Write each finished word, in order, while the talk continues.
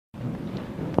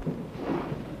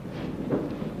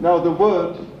Now the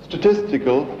word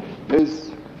statistical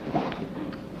is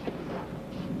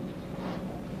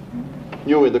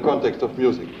new in the context of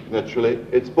music, naturally.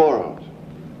 It's borrowed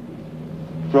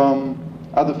from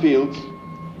other fields.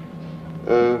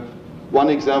 One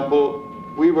example,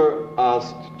 we were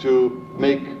asked to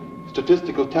make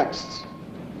statistical texts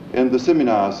in the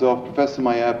seminars of Professor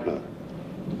Mayapler,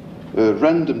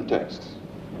 random texts.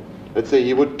 Let's say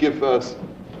he would give us,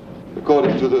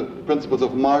 according to the principles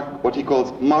of what he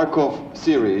calls Markov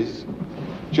series,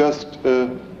 just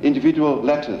individual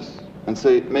letters, and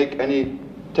say, make any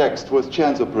text with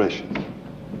chance operations.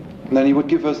 And then he would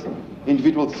give us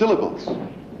individual syllables,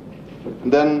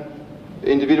 and then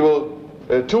individual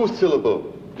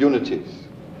two-syllable units,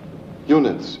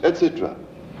 etc.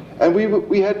 And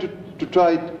we had to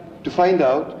try to find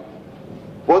out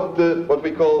what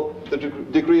we call the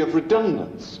degree of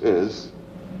redundance is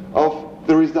of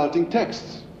the resulting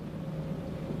texts.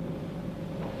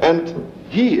 And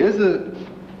he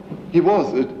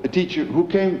was a teacher who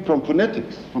came from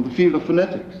phonetics, from the field of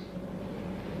phonetics,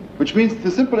 which means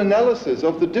the simple analysis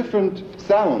of the different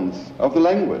sounds of the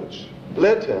language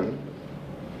led him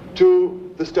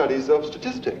to the studies of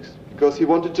statistics, because he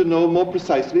wanted to know more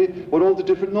precisely what all the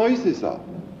different noises are.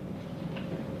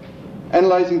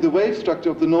 Analyzing the wave structure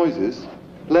of the noises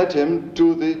led him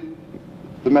to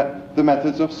the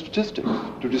methods of statistics,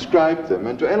 to describe them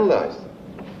and to analyze them.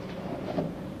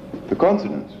 The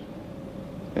consonants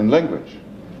in language.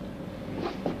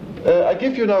 I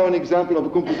give you now an example of a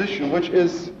composition which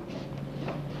is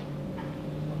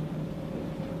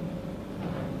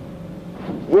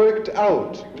worked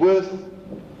out with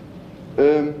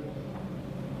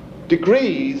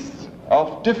degrees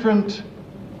of different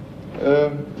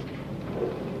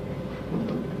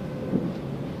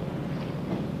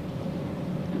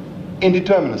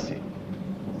indeterminacy,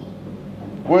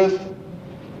 with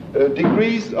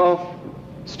degrees of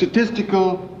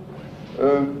statistical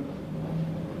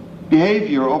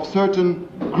behavior of certain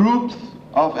groups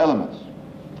of elements,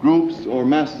 groups or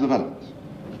masses of elements,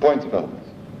 points of elements.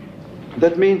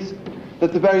 That means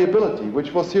that the variability,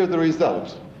 which was here the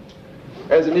result,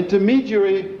 as an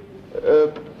intermediary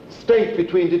state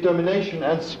between determination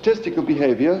and statistical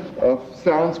behavior of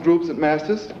sounds, groups, and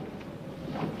masses,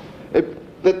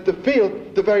 that the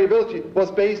field, the variability,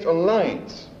 was based on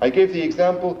lines. I gave the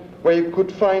example where you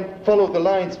could follow the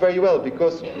lines very well,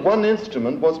 because one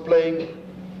instrument was playing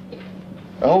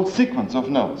a whole sequence of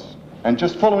notes, and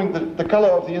just following the color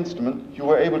of the instrument, you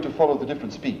were able to follow the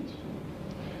different speeds.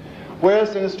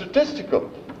 Whereas in a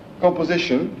statistical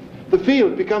composition, the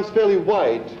field becomes fairly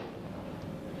wide,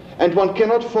 and one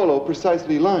cannot follow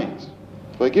precisely lines.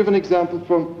 So I give an example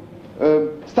from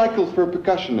cycles for a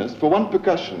percussionist, for one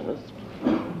percussionist.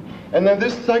 And in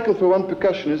this cycle for one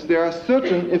percussionist, there are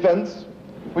certain events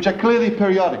which are clearly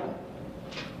periodical.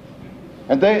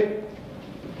 And they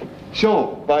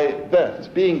show by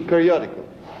that being periodical,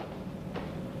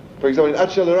 for example, in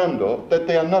accelerando, that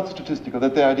they are not statistical,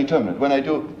 that they are determinate. When I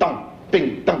do dum,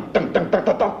 ding, dum, dum, dum, dum,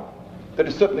 dum, dum, that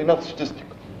is certainly not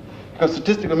statistical. Because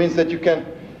statistical means that you can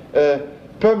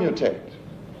permutate,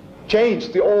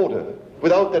 change the order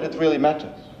without that it really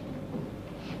matters.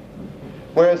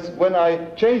 Whereas when I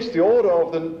change the order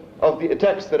of the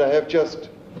text that I have just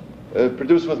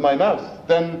produced with my mouth,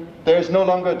 then there is no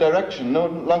longer direction, no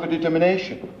longer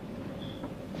determination.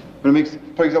 When it makes,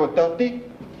 for example, ta-ti,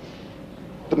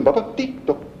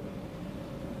 tum-ba-ba-ti-to,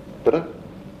 ta-da,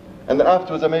 and then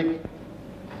afterwards I make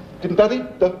tim-ta-ti,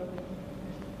 ta,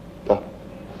 ta,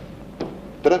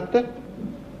 ta-da-ta.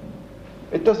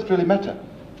 It doesn't really matter,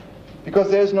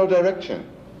 because there is no direction.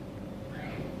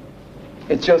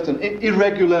 It's just an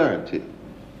irregularity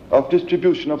of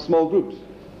distribution of small groups.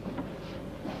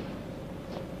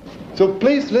 So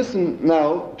please listen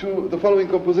now to the following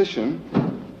composition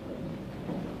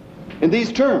in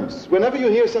these terms. Whenever you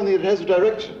hear something that has a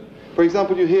direction, for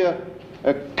example, you hear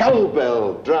a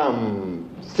cowbell, drum,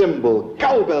 cymbal,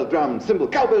 cowbell, drum, cymbal,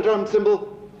 cowbell, drum, cymbal,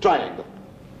 triangle.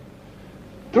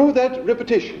 Through that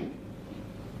repetition,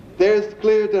 there is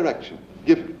clear direction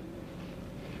given.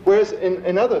 Whereas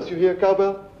in others, you hear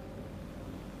cowbell,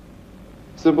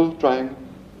 cymbal, triangle,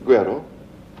 guero,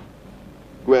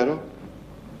 guero,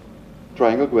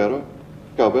 triangle, guero,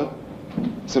 cowbell,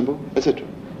 cymbal, etc.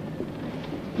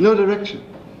 No direction.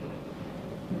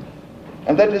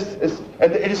 And that is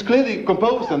and it is clearly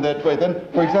composed in that way. Then,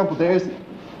 for example, there is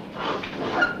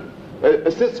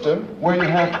a system where you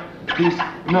have these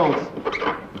notes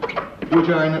which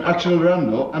are in an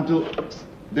accelerando until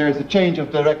there is a change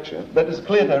of direction. That is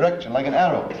clear direction, like an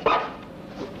arrow.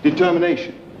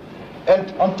 Determination. And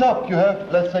on top you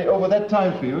have, let's say, over that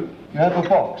time field, you have a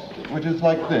box, which is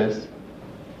like this.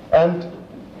 And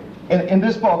in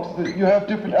this box, you have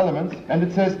different elements, and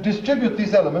it says distribute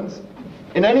these elements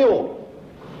in any order.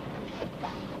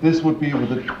 This would be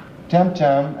with a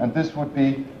tam-tam, and this would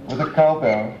be with a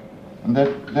cowbell, and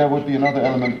there would be another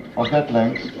element of that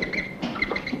length,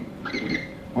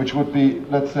 which would be,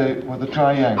 let's say, with a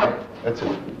triangle. That's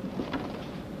it.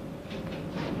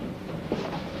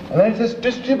 And then it says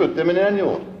distribute them in any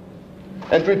order,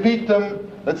 and repeat them,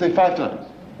 let's say, 5 times.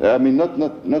 I mean,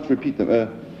 not repeat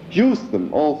them. Use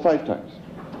them all 5 times,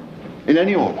 in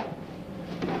any order.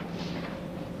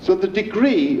 So the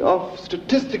degree of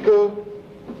statistical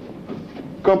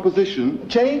composition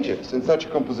changes in such a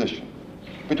composition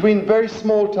between very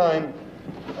small time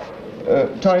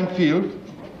field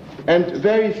and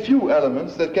very few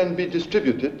elements that can be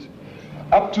distributed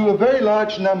up to a very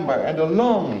large number and a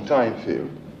long time field.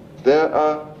 There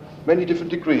are many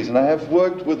different degrees, and I have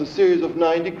worked with a series of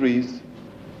 9 degrees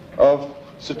of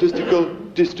statistical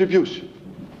distribution.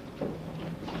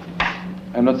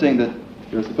 I'm not saying that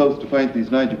you're supposed to find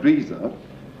these 9 degrees out,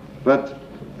 but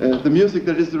the music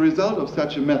that is the result of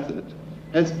such a method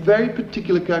has very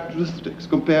particular characteristics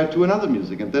compared to another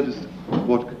music, and that is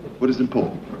what is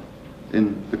important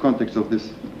in the context of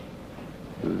this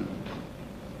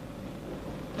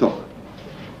talk.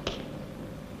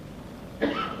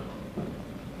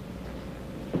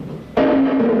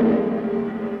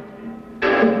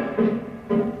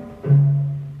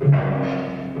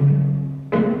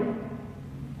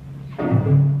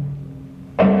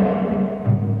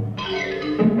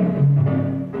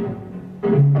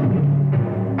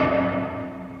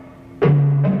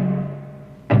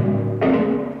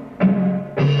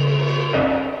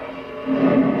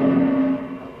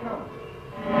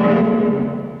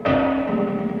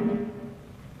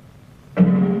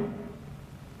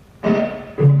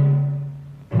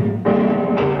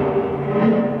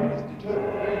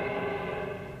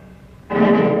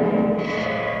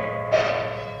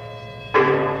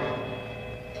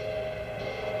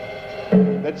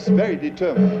 That's very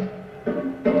determined.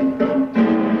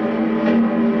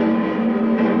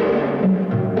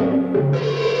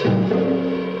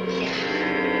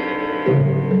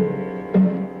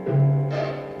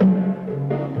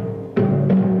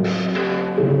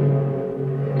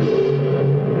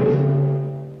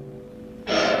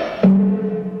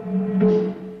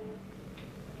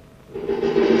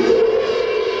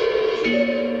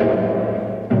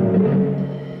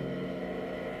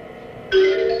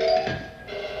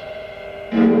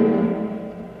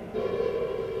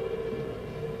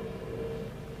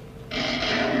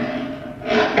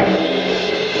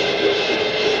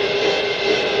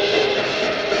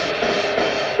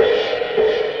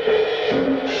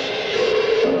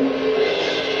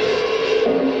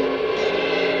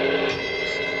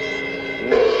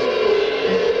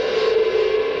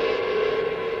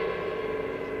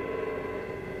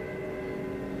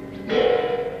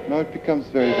 Now it becomes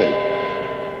very vague.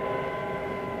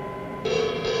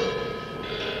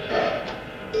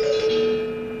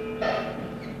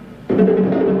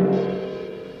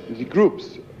 You see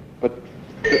groups, but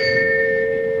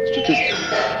statistics.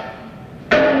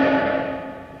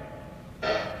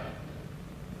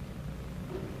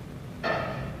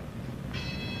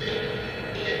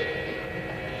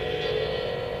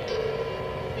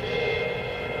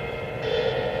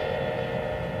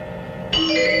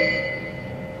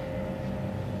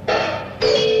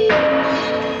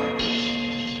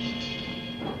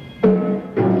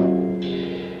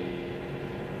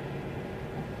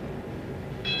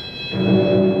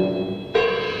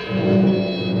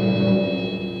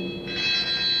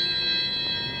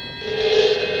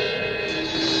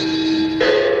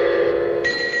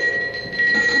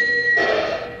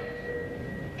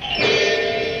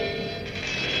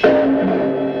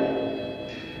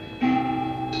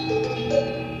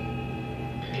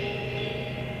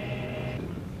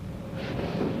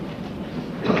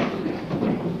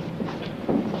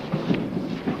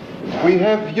 We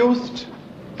have used,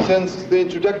 since the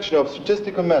introduction of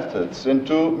statistical methods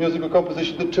into musical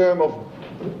composition, the term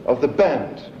of the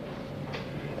band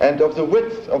and of the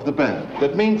width of the band.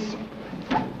 That means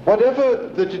whatever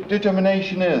the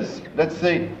determination is, let's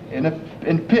say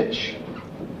in pitch,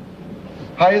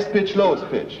 highest pitch, lowest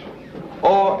pitch,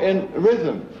 or in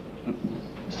rhythm,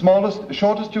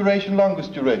 shortest duration,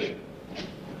 longest duration,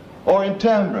 or in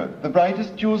timbre, the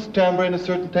brightest used timbre in a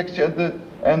certain texture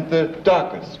and the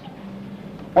darkest.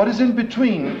 What is in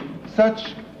between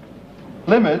such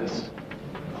limits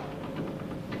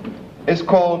is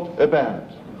called a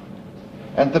band.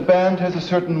 And the band has a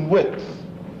certain width.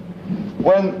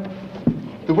 When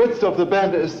the width of the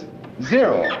band is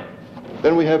 0,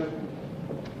 then we have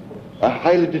a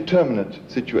highly determinate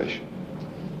situation.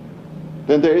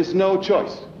 Then there is no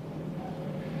choice.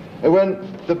 And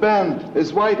when the band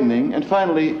is widening and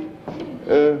finally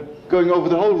going over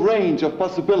the whole range of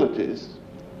possibilities,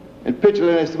 in pitch,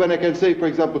 when I can say, for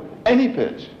example, any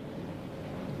pitch,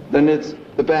 then it's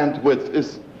the bandwidth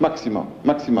is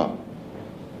maximal.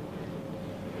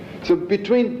 So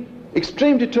between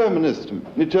extreme determinism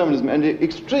and the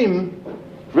extreme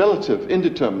relative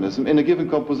indeterminism in a given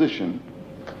composition,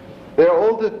 there are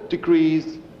all the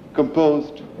degrees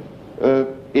composed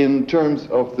in terms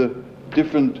of the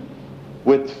different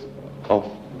widths of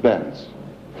bands.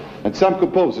 And some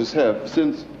composers have,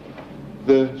 since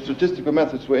the statistical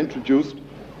methods were introduced,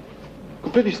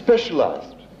 completely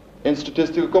specialized in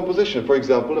statistical composition. For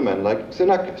example, a man like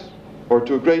Xenakis, or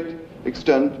to a great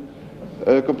extent,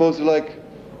 a composer like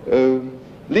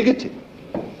Ligeti,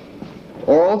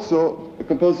 or also a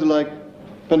composer like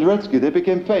Penderecki. They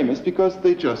became famous because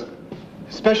they just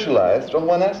specialized on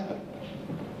one aspect.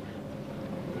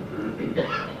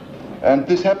 And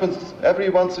this happens every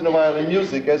once in a while in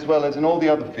music as well as in all the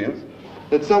other fields,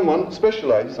 that someone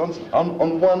specializes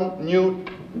on one new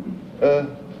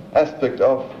aspect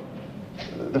of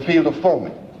the field of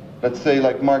forming. Let's say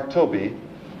like Mark Tobey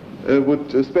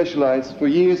would specialize for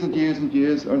years and years and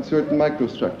years on certain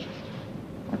microstructures,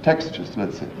 or textures,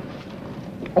 let's say.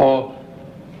 Or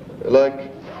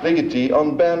like Ligeti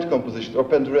on band compositions, or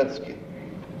Penderecki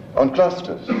on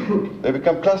clusters. They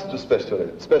become cluster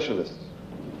specialists.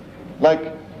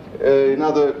 Like in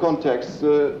other contexts,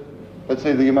 let's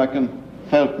say the American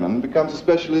Feldman becomes a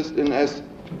specialist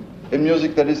in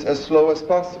music that is as slow as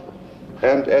possible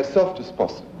and as soft as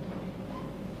possible.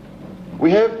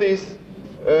 We have these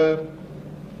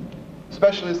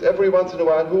specialists every once in a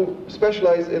while who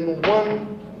specialize in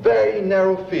one very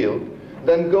narrow field,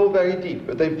 then go very deep,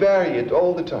 but they vary it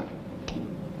all the time.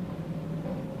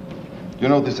 You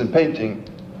know this in painting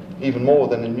even more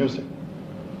than in music,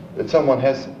 that someone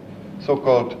has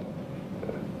so-called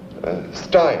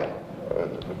style,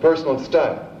 personal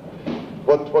style.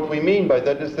 What we mean by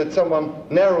that is that someone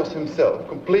narrows himself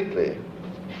completely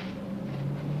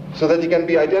so that he can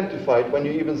be identified when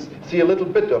you even see a little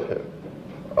bit of him,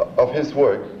 of his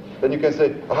work. Then you can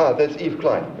say, aha, that's Yves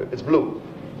Klein, it's blue.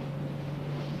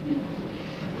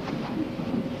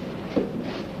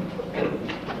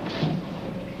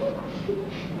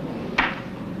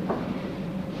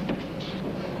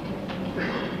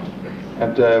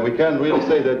 And we can really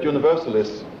say that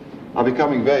universalists are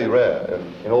becoming very rare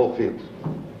in all fields.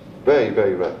 Very,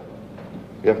 very rare.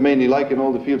 We have mainly, like in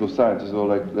all the fields of sciences, or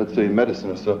like, let's say, in medicine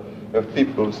or so, we have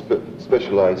people who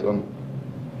specialize on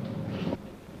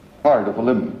part of a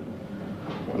limb,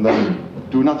 and then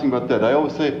do nothing but that. I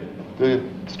always say to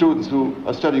students who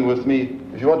are studying with me,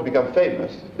 if you want to become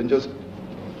famous, then just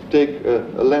take a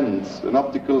lens, an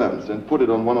optical lens, and put it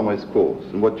on one of my scores,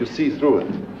 and what you see through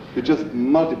it, you just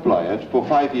multiply it for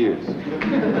 5 years.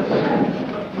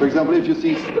 For example, if you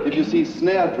see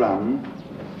snare drum,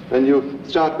 then you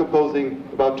start composing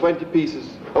about 20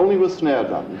 pieces only with snare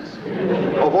drums,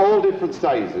 of all different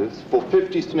sizes, for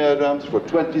 50 snare drums, for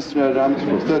 20 snare drums,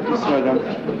 for 30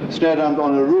 snare drums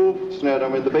on a roof, snare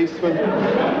drum in the basement.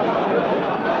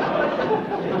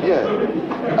 Yeah,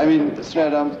 I mean, the snare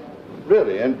drums,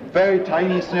 really, and very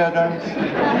tiny snare drums.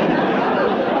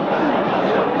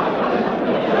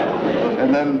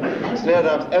 And then snare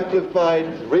drums amplified,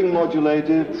 ring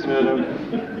modulated, snare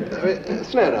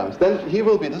drums. Then he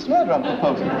will be the snare drum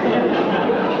composer.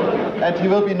 And he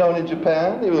will be known in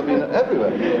Japan, he will be known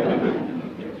everywhere.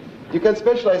 You can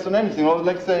specialize on anything, or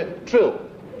let's say trill.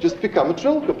 Just become a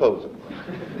trill composer.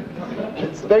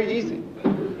 It's very easy.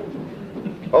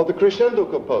 Or the crescendo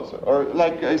composer, or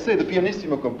like I say, the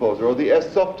pianissimo composer, or the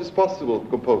as soft as possible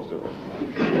composer.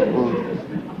 Or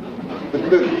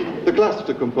the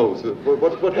cluster composer,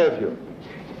 what have you.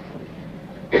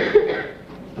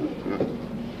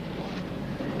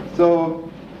 So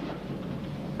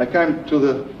I come to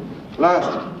the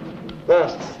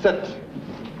last set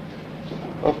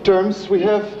of terms. We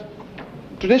have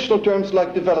traditional terms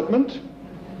like development,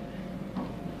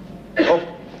 of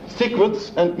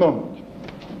sequence and moment.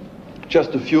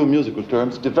 Just a few musical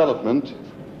terms. Development,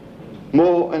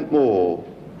 more and more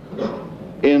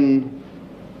in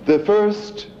the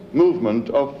first movement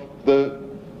of the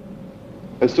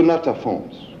sonata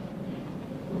forms,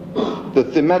 the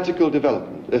thematical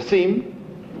development, a theme,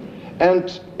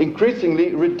 and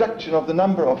increasingly reduction of the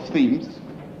number of themes.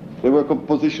 There were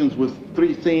compositions with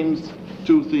 3 themes,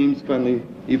 2 themes, finally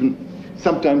even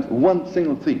sometimes one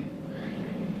single theme.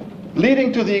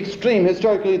 Leading to the extreme,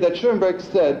 historically, that Schoenberg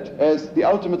said as the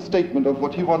ultimate statement of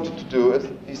what he wanted to do, is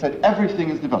he said everything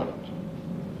is development.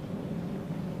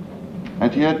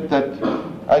 And he had that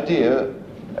idea,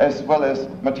 as well as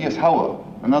Matthias Hauer,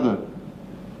 another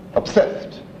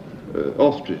obsessed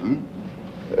Austrian,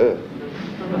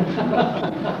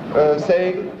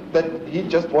 saying that he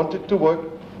just wanted to work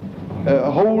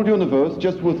a whole universe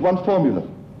just with one formula.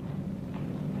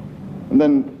 And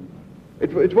then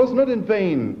it was not in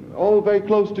vain, all very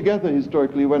close together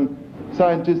historically, when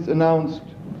scientists announced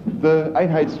the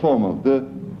Einheitsformel,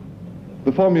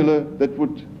 the formula that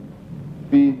would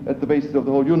be at the basis of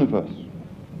the whole universe.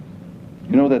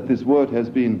 You know that this word has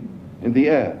been in the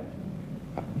air.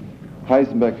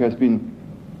 Heisenberg has been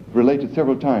related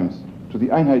several times to the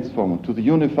Einheitsformel, to the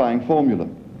unifying formula,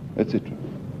 etc.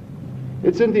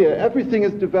 It's in the air. Everything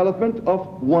is development of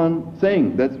one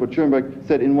thing. That's what Schoenberg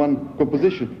said in one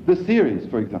composition. The series,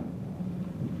 for example.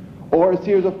 Or a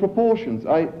series of proportions.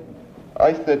 I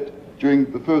said during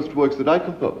the first works that I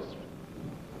composed,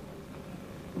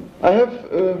 I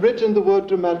have written the word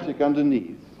dramatic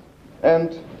underneath.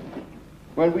 And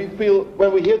when we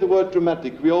hear the word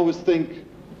dramatic, we always think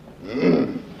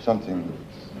something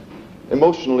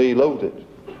emotionally loaded.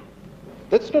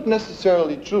 That's not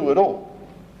necessarily true at all.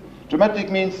 Dramatic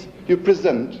means you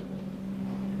present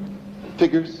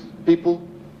figures, people,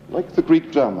 like the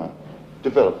Greek drama,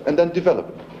 develop, and then develop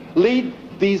it. Lead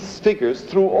these figures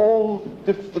through all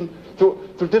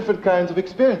through different kinds of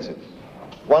experiences.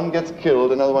 One gets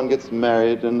killed, another one gets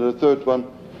married, and the third one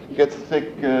gets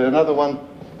sick, another one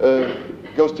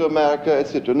goes to America,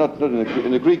 etc. Not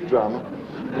in a Greek drama.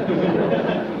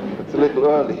 It's a little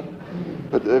early.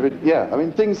 But yeah, I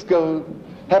mean, things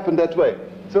happen that way.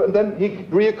 So and then he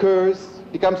reoccurs,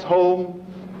 he comes home,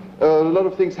 a lot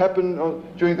of things happen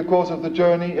during the course of the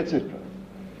journey, etc.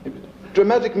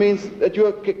 Dramatic means that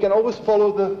you can always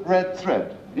follow the red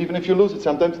thread. Even if you lose it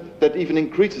sometimes, that even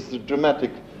increases the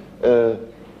dramatic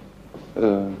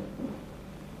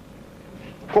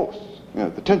force,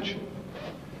 the tension.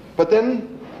 But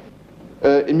then,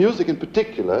 in music in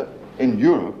particular, in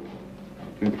Europe,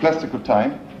 in the classical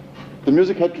time, the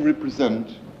music had to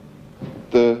represent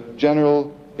the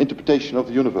general interpretation of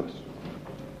the universe.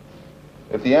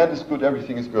 If the end is good,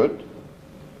 everything is good.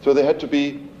 So there had to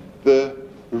be the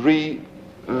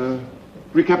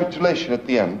recapitulation at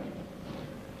the end.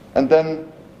 And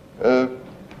then,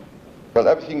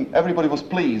 everybody was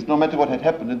pleased, no matter what had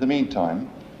happened in the meantime.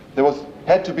 There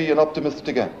had to be an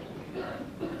optimistic end.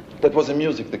 That was in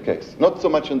music the case, not so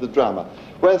much in the drama.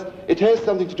 Whereas it has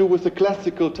something to do with the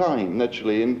classical time,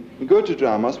 naturally. In Goethe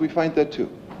dramas, we find that too.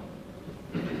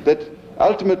 That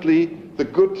ultimately the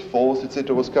good force,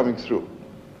 etc., was coming through.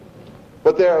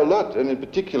 But there are a lot, and in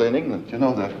particular in England, you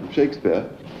know that, from Shakespeare,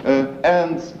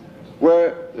 ends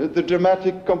where the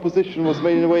dramatic composition was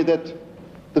made in a way that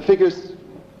the figures,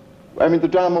 the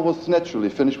drama was naturally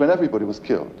finished when everybody was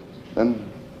killed. And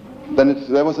then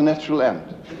there was a natural end.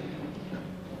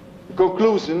 The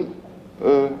conclusion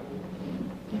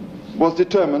was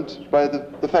determined by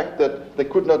the fact that they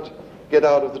could not get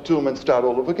out of the tomb and start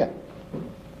all over again.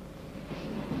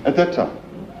 At that time.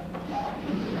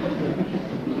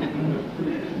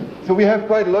 So we have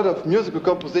quite a lot of musical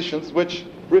compositions which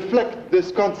reflect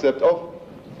this concept of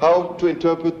how to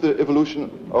interpret the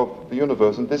evolution of the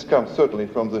universe, and this comes certainly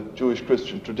from the Jewish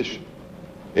Christian tradition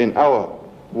in our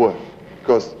work,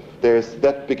 because there's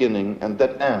that beginning and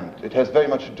that end. It has very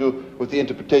much to do with the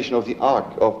interpretation of the arc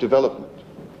of development.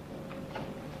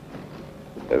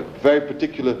 A very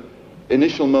particular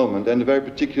initial moment and a very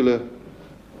particular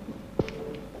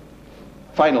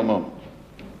final moment.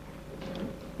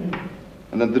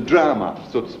 And then the drama,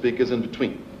 so to speak, is in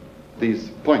between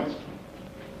these points.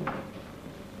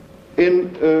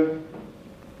 In a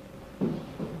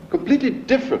completely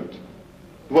different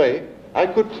way, I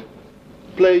could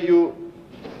play you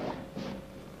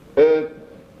a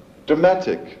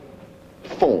dramatic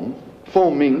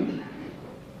forming,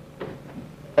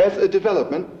 as a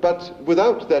development, but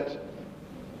without that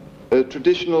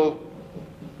traditional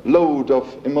load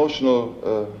of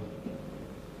emotional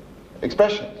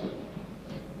expressions.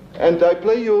 And I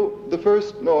play you the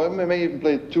first, I may even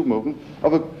play two movements,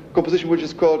 of a composition which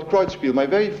is called KREUZSPIEL, my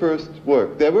very first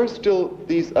work. There were still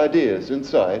these ideas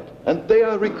inside, and they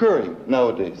are recurring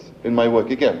nowadays in my work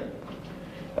again.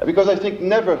 Because I think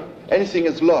never anything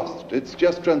is lost, it's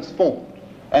just transformed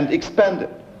and expanded,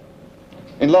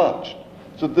 enlarged.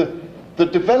 So the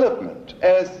development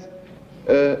as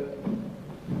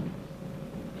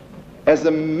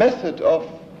a method of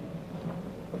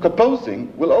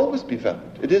composing will always be valid.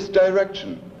 It is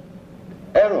direction,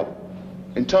 arrow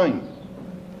in time.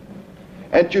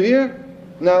 And you hear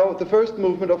now the first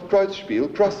movement of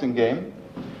KREUZSPIEL, crossing game,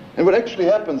 and what actually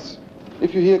happens,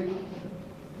 if you hear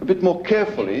a bit more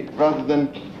carefully, rather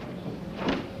than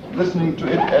listening to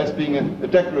it as being a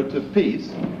decorative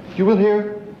piece, you will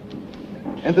hear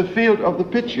in the field of the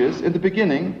pitches in the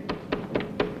beginning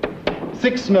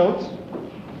 6 notes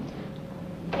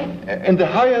in the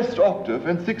highest octave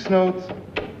and 6 notes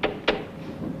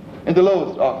in the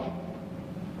lowest octave.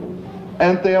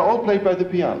 And they are all played by the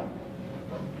piano.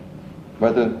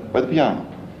 By the piano.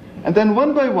 And then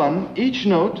one by one, each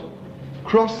note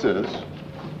crosses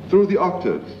through the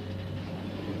octaves.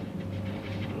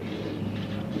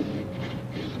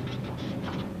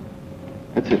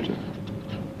 Etc.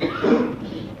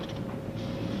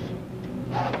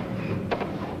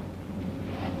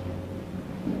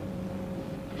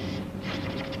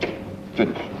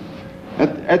 Finish.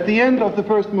 At the end of the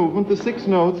first movement, the 6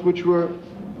 notes which were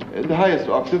in the highest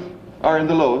octave are in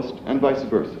the lowest, and vice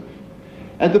versa.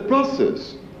 And the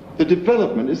process, the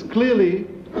development,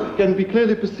 can be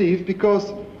clearly perceived,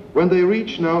 because when they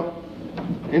reach now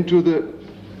into the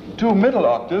 2 middle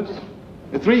octaves,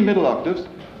 the 3 middle octaves,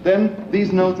 then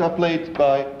these notes are played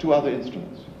by 2 other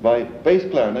instruments, by bass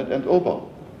clarinet and oboe.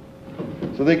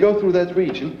 So they go through that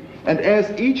region, and as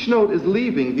each note is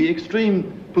leaving the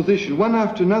extreme position one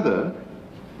after another,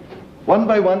 one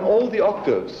by one, all the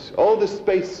octaves, all the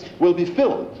space will be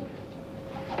filled,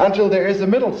 until there is a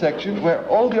middle section where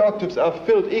all the octaves are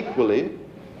filled equally,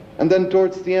 and then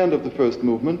towards the end of the first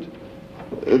movement,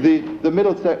 the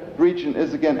middle region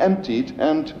is again emptied,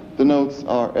 and the notes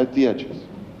are at the edges.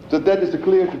 So that is a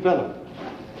clear development.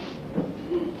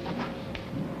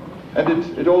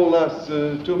 And it all lasts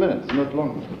 2 minutes, not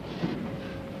longer.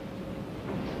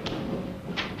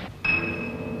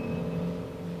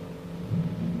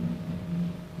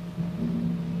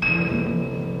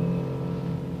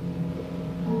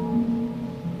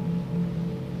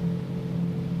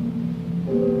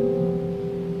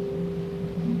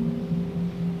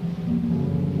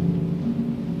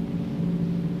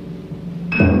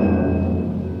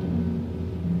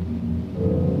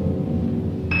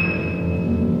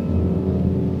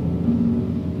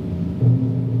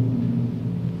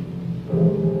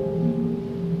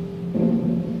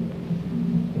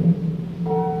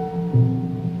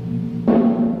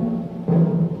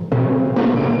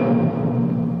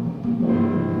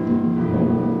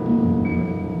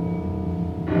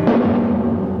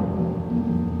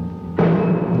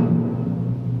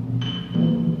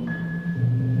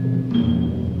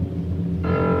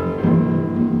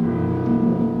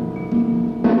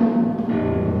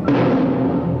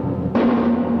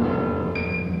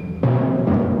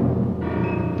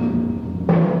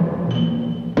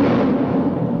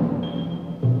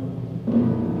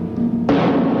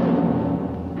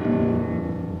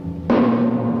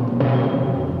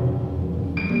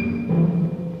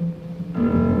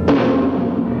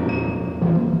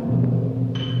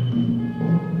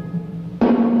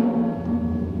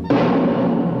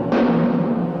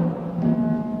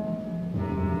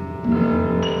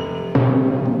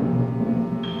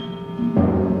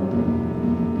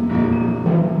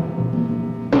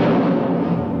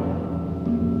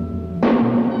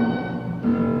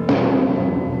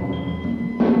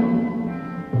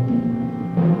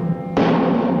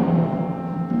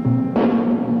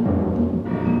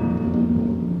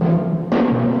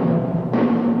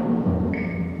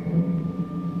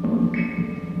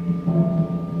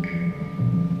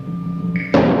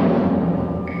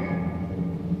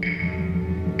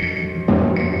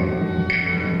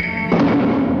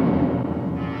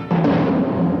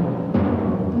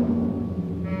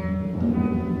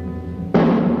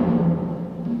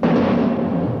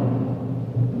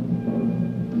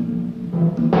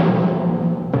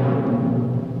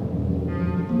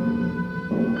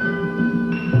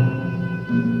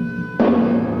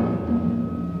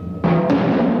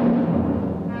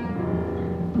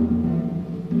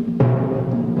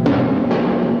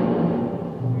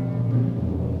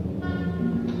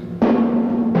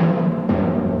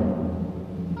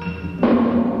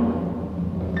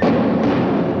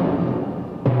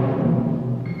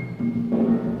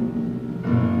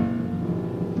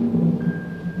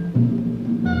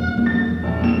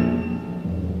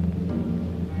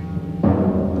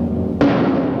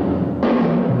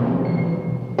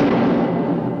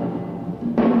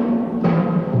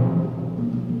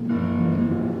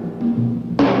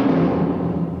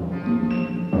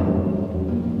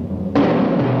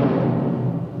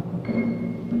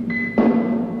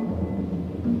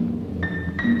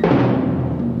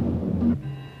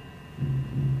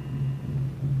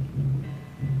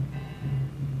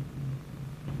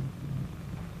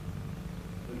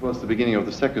 was the beginning of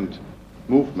the second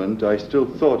movement, I still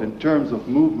thought in terms of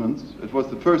movements. It was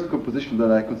the first composition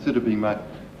that I consider being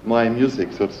my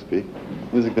music, so to speak,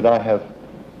 music that I have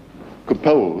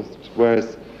composed,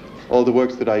 whereas all the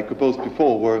works that I composed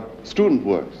before were student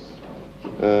works,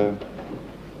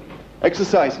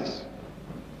 exercises.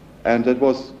 And that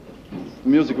was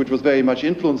music which was very much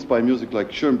influenced by music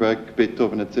like Schoenberg,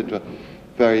 Beethoven, etc.,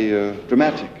 very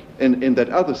dramatic in that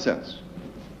other sense.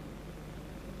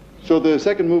 So the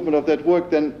second movement of that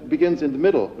work then begins in the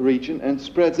middle region and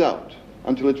spreads out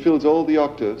until it fills all the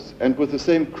octaves, and with the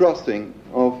same crossing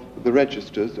of the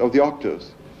registers, of the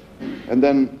octaves. And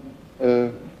then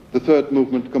the third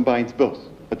movement combines both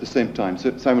at the same time,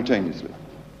 simultaneously.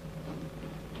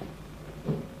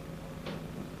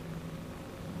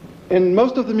 In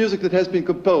most of the music that has been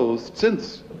composed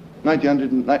since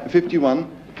 1951,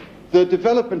 the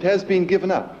development has been given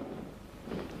up.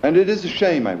 And it is a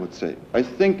shame, I would say. I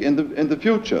think in the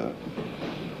future,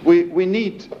 we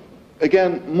need,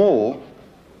 again, more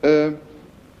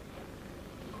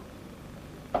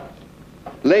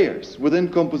layers within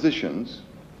compositions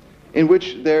in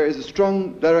which there is a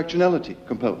strong directionality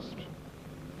composed,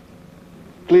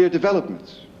 clear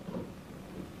developments.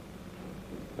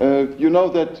 You know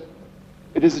that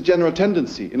it is a general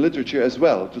tendency in literature as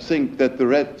well to think that the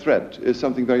red thread is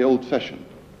something very old-fashioned.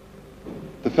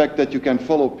 The fact that you can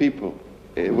follow people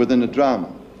within a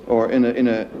drama or in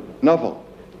a novel,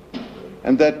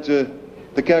 and that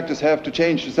the characters have to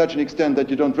change to such an extent that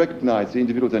you don't recognize the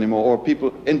individuals anymore, or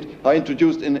people are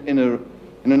introduced in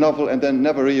a novel and then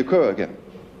never reoccur again.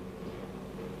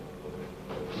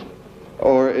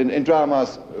 Or in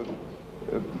dramas,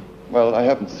 well, I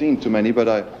haven't seen too many, but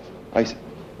I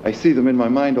see them in my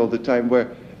mind all the time, where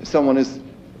someone is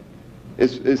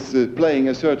playing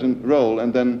a certain role,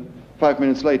 and then 5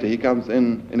 minutes later he comes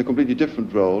in a completely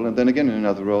different role, and then again in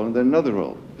another role, and then another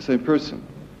role, the same person.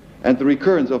 And the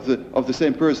recurrence of the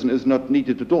same person is not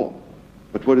needed at all.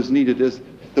 But what is needed is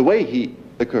the way he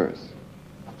occurs,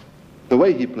 the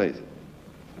way he plays it,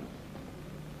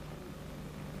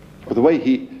 or the way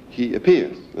he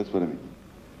appears. That's what I mean.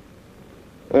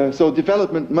 So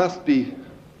development must be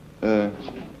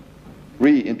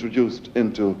reintroduced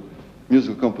into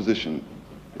musical composition.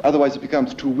 Otherwise it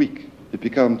becomes too weak. It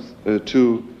becomes it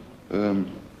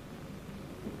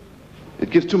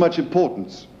gives too much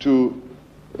importance to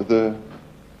the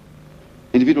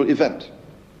individual event.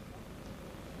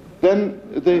 Then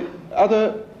the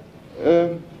other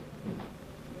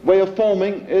way of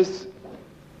forming is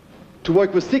to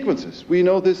work with sequences. We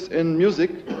know this in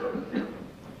music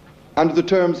under the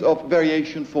terms of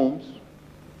variation forms.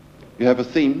 You have a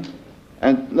theme,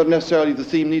 and not necessarily the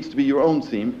theme needs to be your own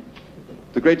theme.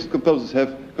 The greatest composers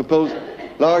have composed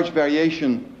large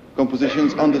variation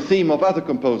compositions on the theme of other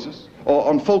composers, or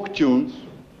on folk tunes.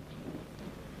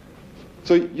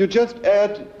 So you just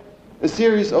add a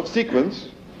series of you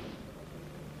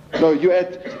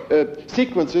add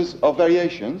sequences of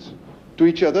variations to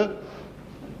each other.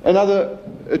 Another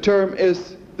term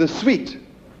is the suite.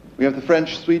 We have the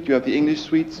French suite, you have the English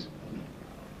suites.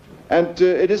 And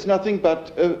it is nothing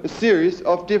but a series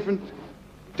of different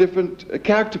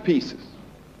character pieces,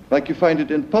 like you find it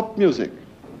in pop music,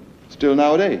 still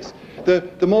nowadays.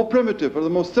 The more primitive or the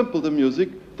more simple the music,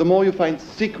 the more you find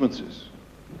sequences,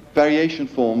 variation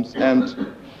forms,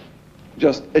 and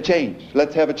just a change.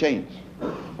 Let's have a change.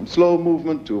 From slow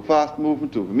movement to a fast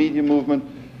movement to a medium movement,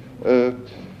 a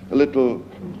little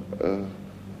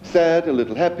sad, a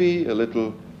little happy, a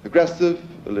little aggressive,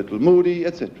 a little moody,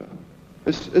 etc.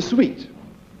 A suite,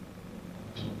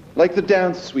 like the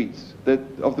dance suites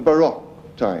of the Baroque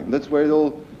time. That's where it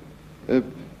all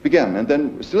began. And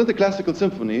then still in the classical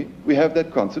symphony, we have that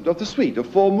concept of the suite of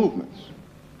 4 movements.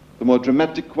 The more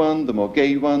dramatic one, the more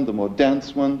gay one, the more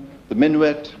dance one, the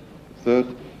minuet, the third,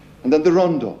 and then the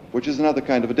rondo, which is another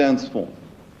kind of a dance form,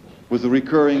 with a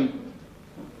recurring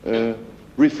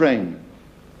refrain.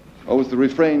 Always the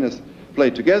refrain is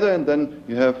played together, and then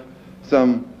you have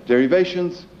some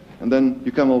derivations, and then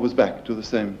you come always back to the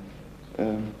same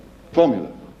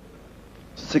formula.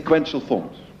 Sequential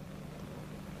forms.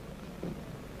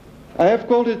 I have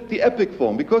called it the epic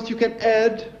form because you can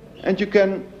add and you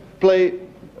can play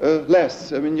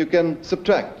less. I mean, you can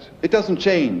subtract. It doesn't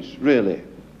change, really.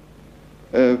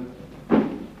 An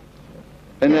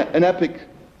epic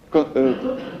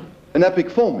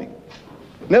forming.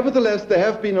 Nevertheless, there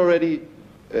have been already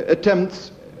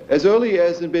attempts, as early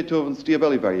as in Beethoven's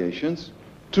Diabelli variations,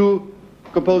 to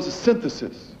compose a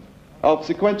synthesis of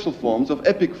sequential forms, of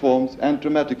epic forms and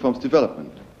dramatic forms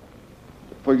development.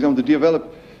 For example, the Diabelli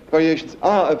variations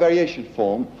are a variation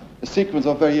form, a sequence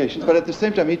of variations, but at the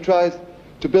same time he tries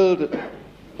to build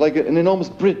like an enormous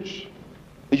bridge,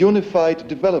 a unified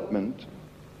development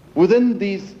within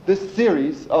this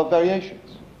series of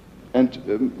variations. And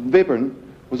Webern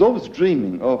was always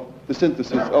dreaming of the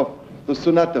synthesis of the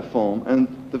sonata form and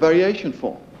the variation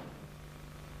form.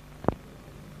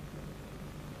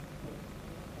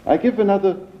 I give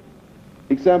another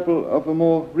example of a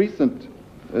more recent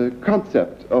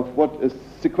concept of what a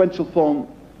sequential form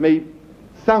may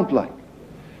sound like.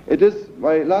 It is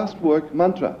my last work,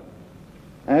 Mantra.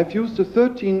 I have used a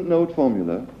 13-note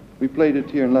formula. We played it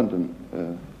here in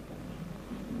London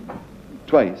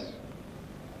twice,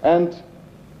 and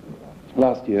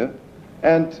last year,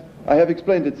 and I have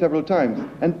explained it several times.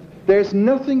 And there's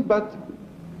nothing but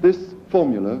this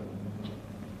formula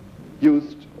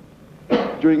used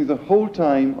during the whole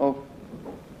time of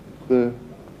the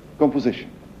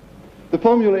composition. The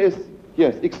formula is,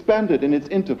 yes, expanded in its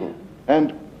interval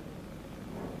and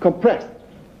compressed,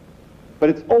 but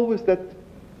it's always that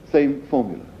same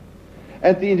formula.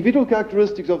 And the individual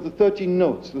characteristics of the 13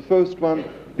 notes, the first one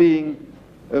being,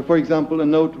 for example, a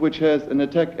note which has an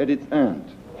attack at its end.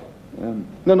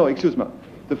 Excuse me.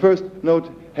 The first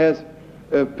note has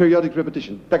a periodic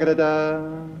repetition.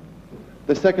 Ta-ka-da-da.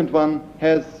 The second one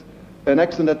has an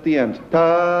accent at the end.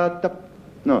 Ta-ta.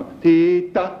 No,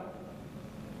 ti-ta.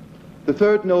 The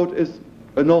third note is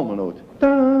a normal note.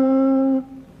 Ta.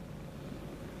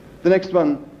 The next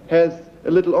one has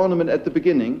a little ornament at the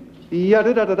beginning,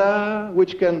 ya-da-da-da-da,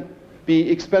 which can be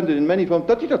expanded in many forms,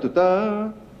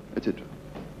 da-ti-da-da-da, etc.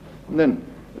 And then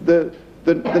the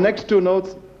next two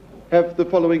notes have the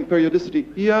following periodicity,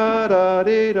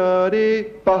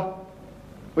 ya-da-di-da-di-ba,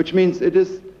 which means it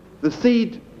is the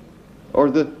seed or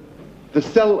the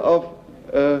cell of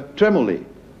tremoli.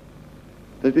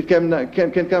 That it can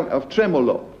come of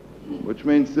tremolo, which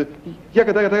means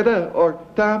ya-da-da-da-da, or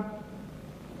ta,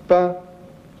 ba,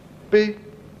 bi,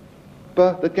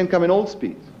 ba, that can come in all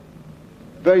speeds.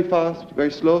 Very fast,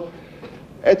 very slow,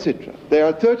 etc. There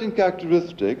are 13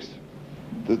 characteristics.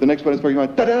 The next one is, for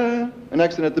example, ta-da, an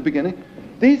accent at the beginning.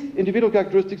 These individual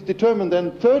characteristics determine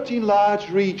then 13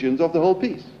 large regions of the whole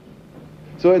piece.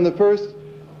 So in the first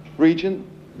region,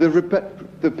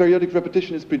 the periodic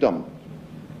repetition is predominant.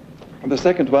 And the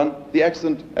second one, the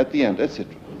accent at the end,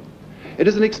 etc. It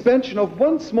is an expansion of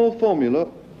one small formula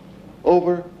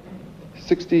over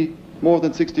more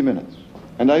than 60 minutes.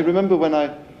 And I remember when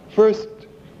I first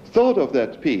thought of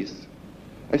that piece,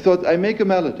 I thought I make a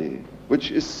melody which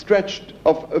is stretched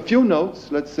of a few notes,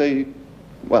 let's say,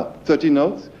 13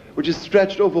 notes, which is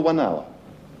stretched over 1 hour.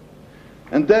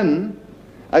 And then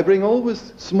I bring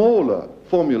always smaller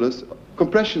formulas,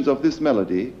 compressions of this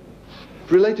melody,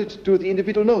 related to the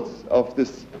individual notes of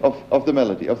the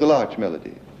melody, of the large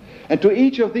melody. And to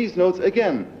each of these notes,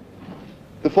 again,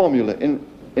 the formula in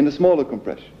a smaller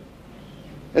compression,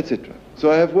 etc. So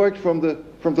I have worked from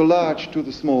the large to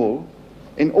the small,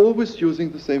 in always using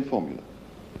the same formula.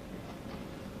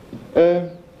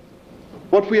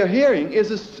 What we are hearing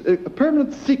is a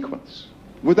permanent sequence,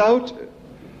 without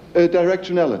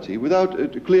directionality, without a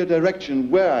clear direction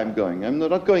where I'm going. I'm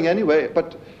not going anywhere,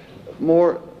 but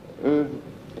more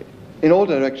in all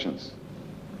directions.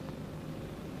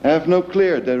 I have no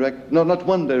clear not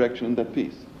one direction in that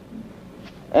piece.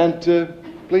 And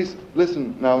please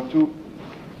listen now to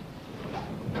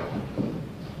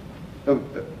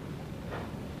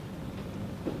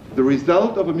the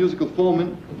result of a musical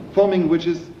forming which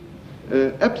is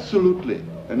absolutely,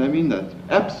 and I mean that,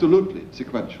 absolutely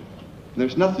sequential.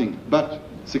 There's nothing but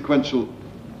sequential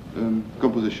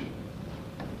composition.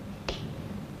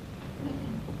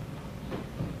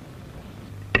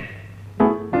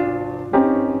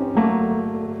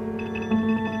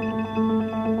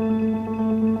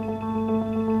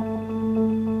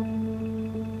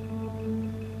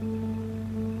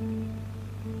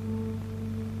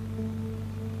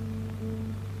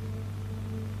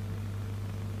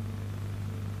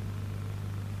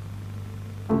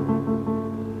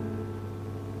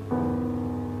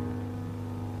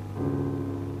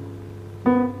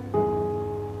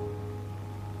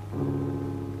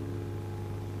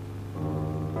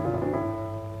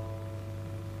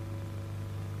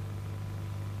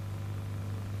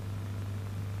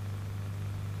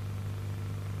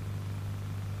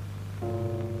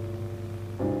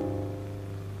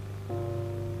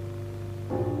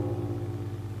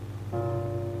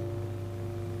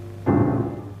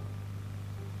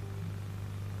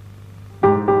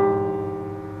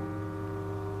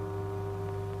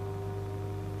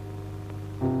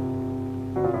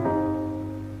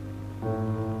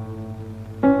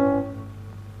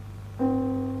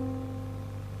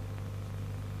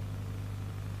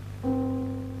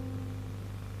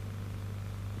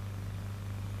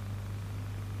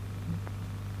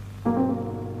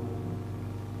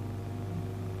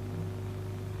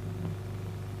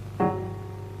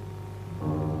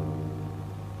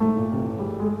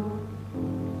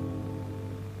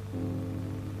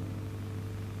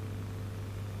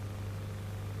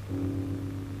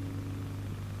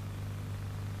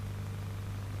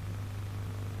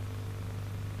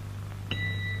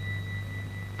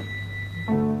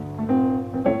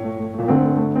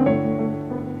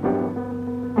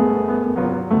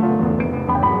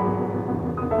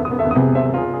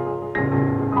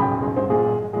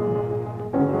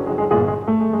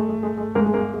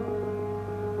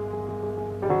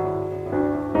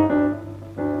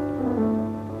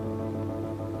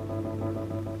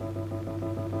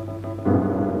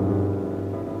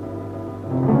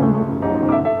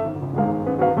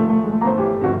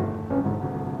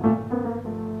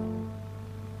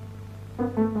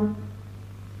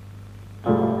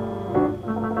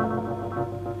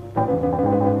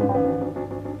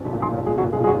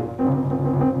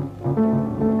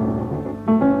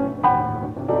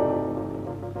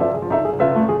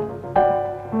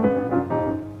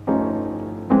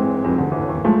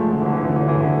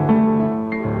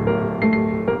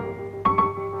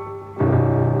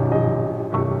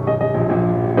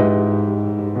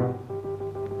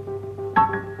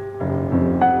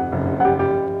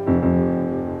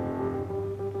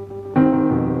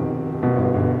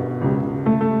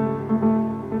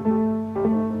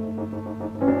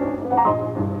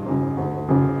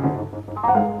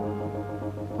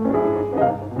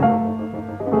 Thank you.